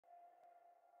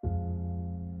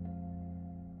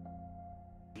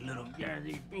little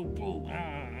jazzy boo-boo. All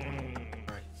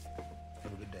right.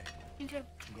 Have a good day. You too.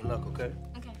 Good luck, okay?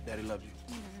 Okay. Daddy loves you.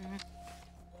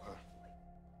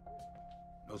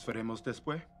 Nos veremos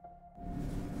después.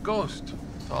 Ghost,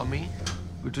 Tommy,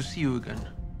 good to see you again.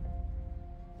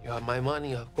 You have my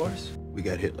money, of course. We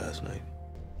got hit last night.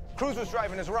 Cruz was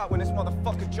driving his route when this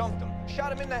motherfucker jumped him.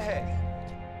 Shot him in the head.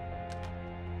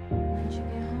 When'd you get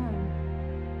home?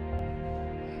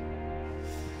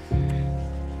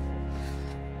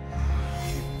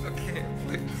 Okay,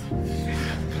 please.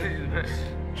 Please, man.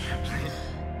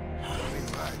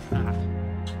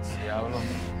 Si hablo,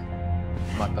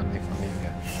 matan mi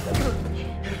familia.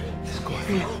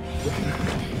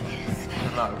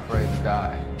 I'm not afraid to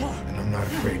die. And I'm not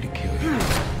afraid to kill you.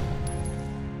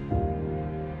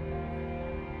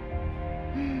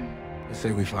 Let's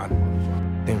say we find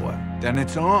him. Then what? Then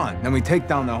it's on. Then we take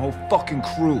down the whole fucking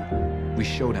crew. We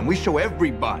show them. We show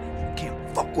everybody. You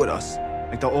can't fuck with us.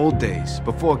 Like the old days,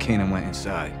 before Kanan went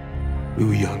inside. We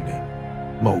were young then.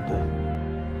 Mobile.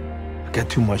 I got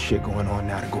too much shit going on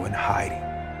now to go in hiding.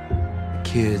 The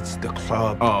kids, the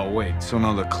club. Oh, wait. So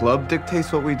now the club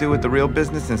dictates what we do with the real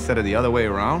business instead of the other way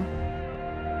around?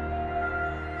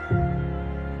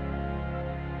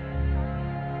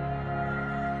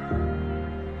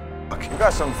 You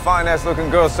got some fine-ass looking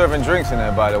girls serving drinks in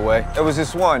there, by the way. There was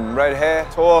this one, red hair,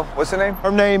 tall, what's her name?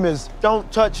 Her name is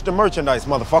Don't Touch the Merchandise,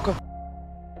 motherfucker.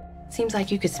 Seems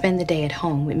like you could spend the day at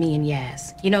home with me and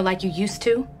Yaz. You know, like you used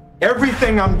to?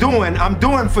 Everything I'm doing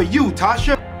for you,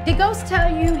 Tasha. Did Ghost tell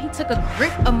you he took a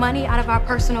grip of money out of our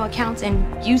personal accounts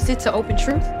and used it to open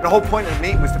truth? The whole point of the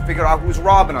meeting was to figure out who was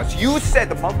robbing us. You said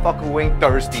the motherfucker who ain't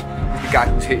thirsty is the guy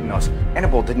who's hitting us.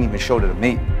 Hannibal didn't even show to the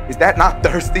meet. Is that not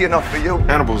thirsty enough for you?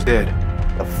 Hannibal's dead.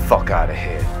 The fuck out of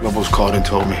here. Lobos called and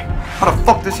told me. How the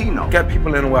fuck does he know? Got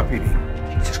people in NYPD.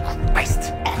 Jesus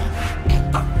Christ.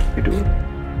 You do it?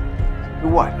 Do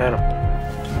what? Hannibal.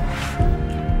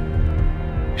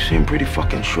 You seem pretty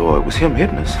fucking sure it was him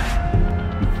hitting us.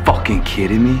 You fucking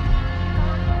kidding me?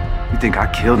 You think I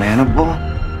killed Hannibal?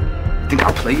 You think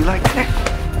I'll play you like that?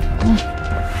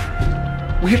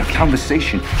 We had a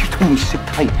conversation. You told me sit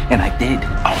tight, and I did.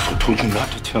 I also told you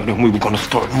not to tell them we were gonna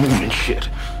start moving shit.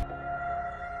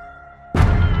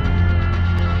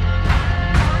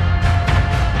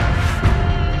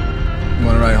 You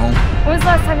wanna ride home? When was the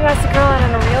last time you asked a girl out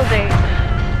on a real date?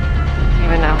 You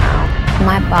even know how.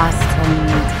 My boss told me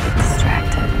not to get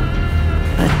distracted.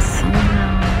 But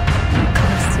somehow, I'm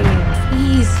close to you.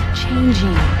 He's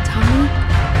changing, Tommy.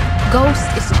 Ghost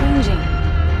is changing.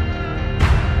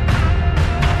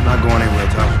 I'm not going anywhere,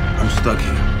 Tasha. I'm stuck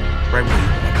here. Right where you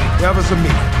are. We have us a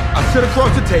meeting. I sit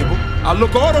across the table, I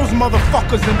look all those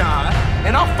motherfuckers in the eye,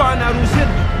 and I'll find out who's hit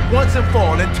me once and for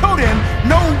all. Until then,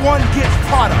 no one gets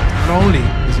product. Not only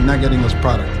is he not getting us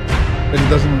product, but he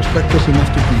doesn't respect us enough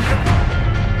to be here.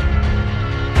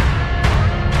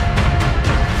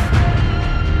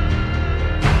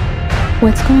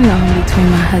 What's going on between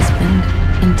my husband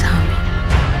and Tommy?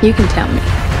 You can tell me.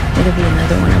 It'll be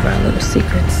another one of our little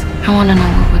secrets. I want to know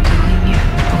what we're doing here.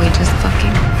 Are we just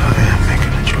fucking? I am making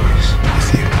a choice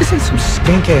with you. This ain't some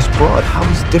skank-ass broad. How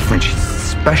is different? She's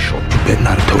special. You better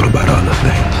not have told about other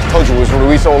things. I told you it was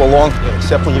Ruiz all along. Yeah,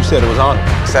 except when you said it was on him.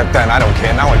 Except then, I don't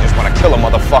care. Now I just want to kill a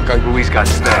motherfucker. Ruiz got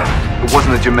stabbed. It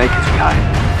wasn't the Jamaicans we hired.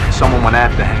 Someone went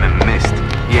after him and missed.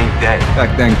 He ain't dead.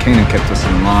 Back then, Kanan kept us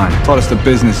in line. Taught us the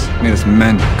business, made us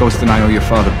men. Ghost and I owe your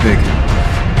father big.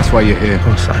 That's why you're here.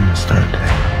 Oh, Simon Stern Day.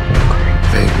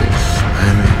 Vegas,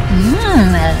 Miami.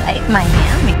 I like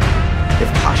Miami.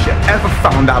 If Tasha ever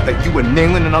found out that you were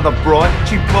nailing another broad,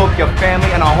 she'd blow up your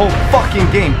family and our whole fucking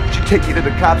game. She'd take you to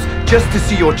the cops just to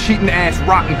see your cheating ass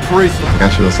rot in prison. I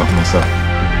got you a little something myself.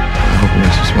 I hope it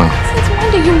makes you smile. Since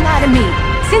when do you lie to me?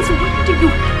 Since when do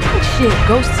you hide shit?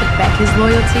 Ghost took back his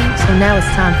loyalty, so now it's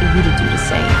time for you to do the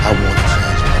same. I want to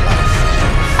change my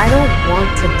life. I don't want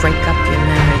to break up your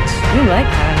marriage. You like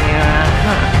having me around,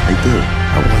 huh? I do.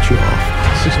 I want you off.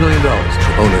 $6 million to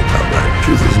own it outright.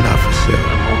 Truth is not for sale.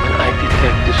 The moment I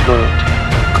detect disloyalty,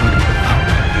 I'm cutting it out.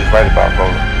 He was right about Roller.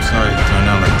 I'm sorry to turn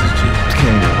out like this, G. It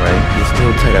can't be right. You're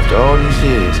still tight after all these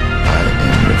years. I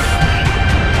am your friend.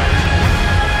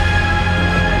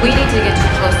 We need to get you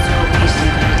close to a location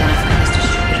you can identify this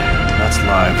distributor. That's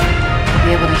live. We'll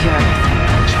be able to hear everything.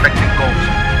 Expecting Ghost.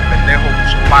 Pendejo who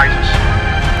surprises.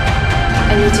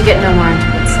 I need to get Nomar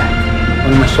into inside.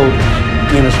 One of my soldiers.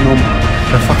 Name is Nomar.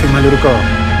 They're fucking my little girl.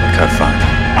 I can't find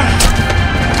her.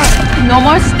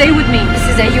 Nomar, stay with me. This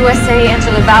is AUSA.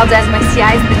 Angela Valdez. My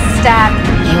CI's been stabbed.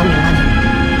 You owe me money.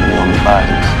 You want me to buy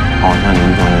this? Oh, honey,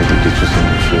 we're going to get you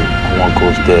some shit. I want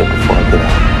Ghost dead before I get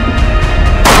out.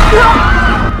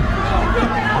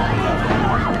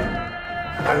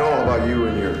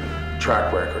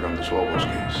 track record on this Lobos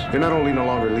case. You're not only no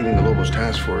longer leading the Lobos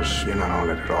task force, you're not on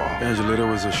it at all. Angela, there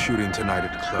was a shooting tonight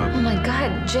at the club. Oh my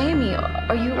God, Jamie,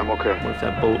 are you? I'm okay. What if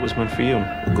that bullet was meant for you?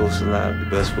 The ghost alive, the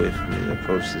best way for me to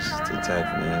approach this is to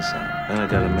attack from the inside. And I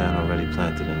got a man already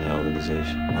planted in the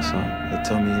organization. My son, he'll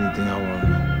tell me anything I want to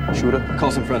know. Shooter,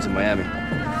 call some friends in Miami.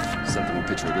 Sent them a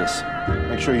picture of this.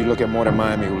 Make sure you look at more than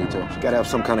Miami, Julito. You gotta have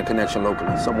some kind of connection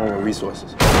locally, someone with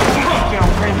resources.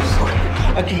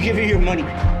 I can give you your money.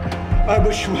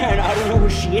 But Joanne, I don't know where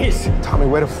she is. Tommy,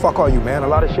 where the fuck are you, man? A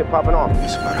lot of shit popping off.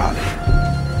 It's about Holly.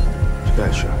 It's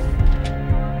bad shot.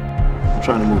 I'm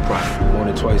trying to move profit. More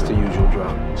than twice the usual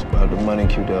drop. It's about the money,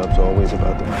 Q-Dub's always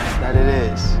about the money. That it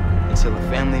is. Until a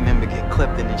family member get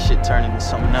clipped and then shit turn into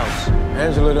something else.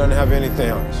 Angela doesn't have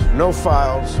anything on us. No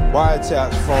files,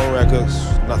 wiretaps, phone records,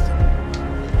 nothing.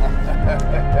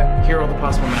 Here are all the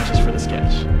possible matches for the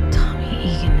sketch.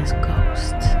 Tommy Egan is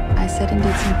Ghost. I said and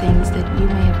did some things that you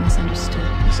may have misunderstood.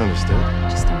 Misunderstood?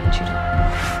 Just don't want you to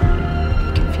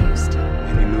be confused.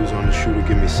 Any news on the shooter?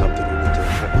 Give me something.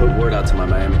 I put word out to my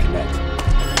Miami Connect.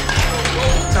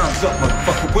 Time's up,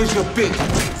 motherfucker. Where's your bitch?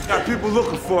 Got people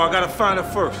looking for her. I gotta find her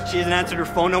first. She hasn't answered her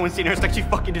phone. No one's seen her. It's like she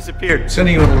fucking disappeared.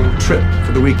 Sending you on a little trip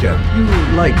for the weekend. You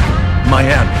like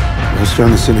Miami. I was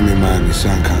trying to send him in Miami,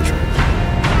 sign contract.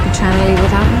 You trying to leave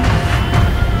without me?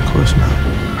 Of course not.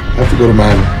 I have to go to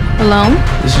Miami. Alone?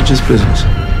 This is just business.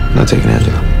 I'm not taking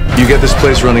Angela. You get this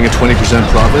place running at 20%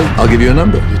 profit, I'll give you a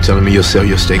number. You're telling me you'll sell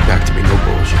your steak back to me? No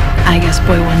bullshit. I guess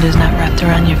Boy Wonder's not wrapped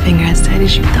around your finger as tight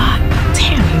as you thought.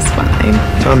 Damn, he's fine.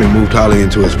 Tommy moved Holly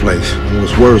into his place. And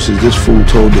what's worse is this fool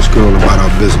told this girl about our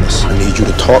business. I need you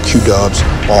to talk Q-Dubs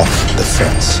off the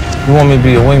fence. You want me to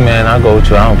be a wingman, I'll go with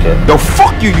you, I don't care. Yo,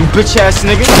 fuck you, you bitch-ass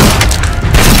nigga!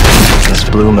 This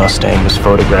blue Mustang was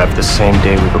photographed the same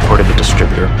day we recorded the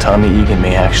distributor. Tommy Egan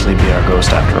may actually be our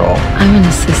ghost after all. I'm an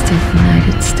assistant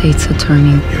United States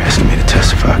attorney. You're asking me to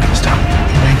testify against Tommy?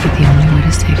 It might be the only way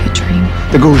to save your dream.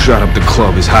 The ghost shot up the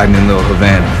club is hiding in Little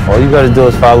Havana. All you gotta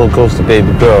do is follow Ghost to baby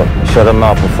girl and shut him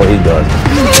out before he does.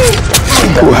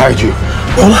 Who hired you?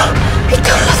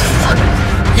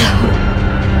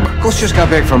 Ghost just got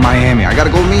back from Miami. I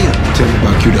gotta go meet him. Tell me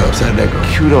about Q-Dubs. How'd that go?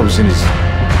 Q-Dubs and his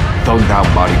thugged out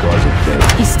bodyguards are dead.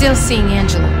 He's still seeing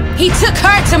Angela. He took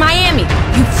her to Miami.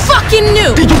 You fucking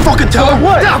knew. Did you fucking tell her?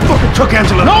 What? I fucking took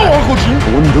Angela. No, Uncle G. I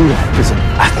wouldn't do that. Listen,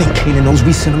 I think Kanan knows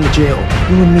we sent him to jail.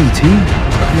 You and me, T.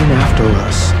 Coming after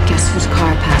us. Guess whose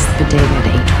car passed the date at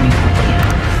 8:24 p.m.?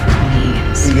 Tommy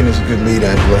Egan's. Egan is a good lead,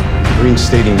 Angela.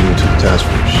 Reinstating you to the task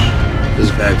force.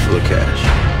 This bag full of cash.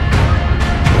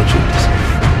 I want you to see.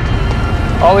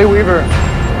 Ollie Weaver,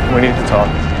 we need to talk.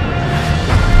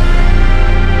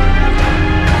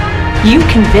 You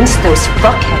convinced those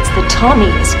fuckheads that Tommy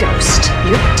is Ghost.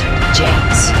 You're Detective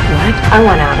James. What? I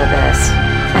want out of this.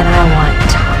 And I want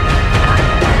Tommy out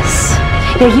of this.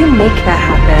 Now you make that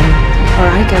happen, or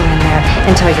I go in there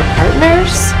and tell your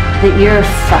partners that you're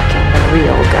fucking the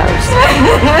real Ghost.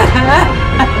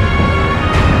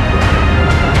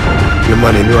 Your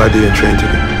money, new ID, and train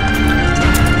ticket.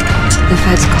 The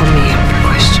feds called me in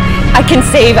for questioning. I can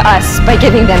save us by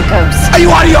giving them Ghosts. Are you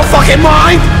out of your fucking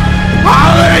mind?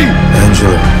 Holly!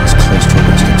 Angela is close to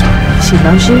arresting Tommy. She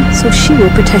loves you, so she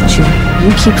will protect you. You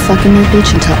keep fucking that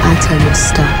bitch until I tell you to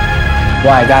stop.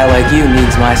 Why a guy like you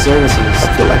needs my services? I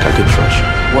feel like I could trust you.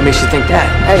 What makes you think that?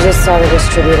 I just saw the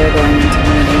distributor going into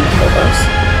one of the photos.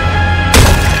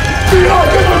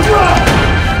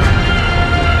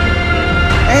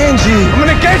 Angie! I'm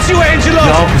gonna get you, Angela!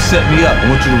 Y'all can set me up. I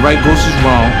want you to right Ghost is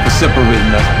wrong for separating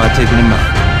us by taking him out.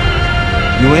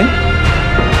 You in?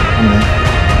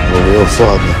 A real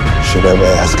father should ever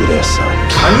ask of their son.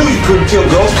 I knew you couldn't kill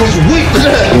Ghost because you're weak.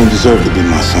 You don't deserve to be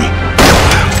my son.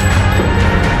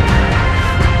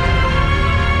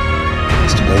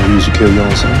 It's the way you used to kill your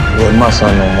own son. He wasn't my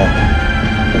son no more.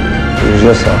 He was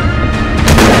your son.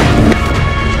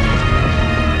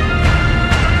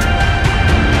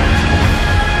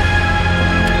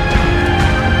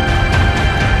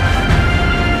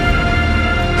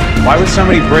 Why would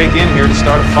somebody break in here to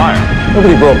start a fire?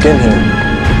 Nobody broke in here.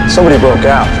 Somebody broke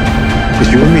out. It's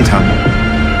you and me, Tommy.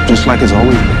 Just like it's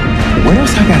always been. What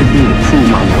else I gotta do to prove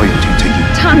my loyalty to you?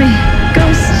 Tommy,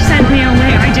 Ghost sent me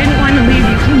away. I didn't want to leave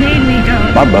you. He made me go.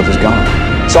 My brother's gone.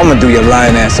 So I'm gonna do your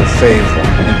lying ass a favor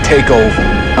and take over.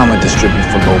 I'm gonna distribute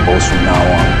for Lobos from now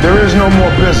on. There is no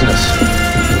more business.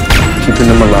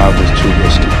 Keeping them alive is too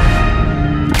risky.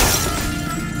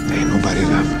 There ain't nobody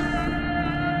left.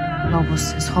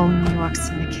 Lobos, his whole New York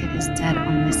syndicate is dead or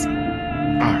missing.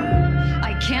 I heard.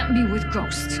 I can't be with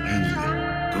Ghost.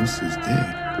 Angela, Ghost is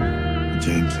dead.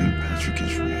 James St. Patrick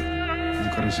is real.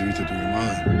 Nunca recibiste tu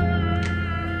llamada.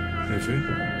 Jefe?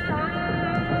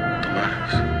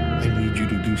 I need you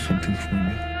to do something for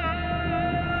me.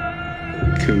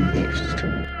 Kill Ghost.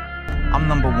 I'm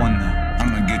number one now. I'm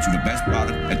gonna get you the best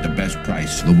product at the best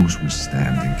price. Lobos will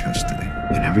stand in custody.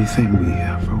 And everything we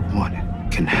ever wanted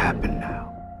can happen now.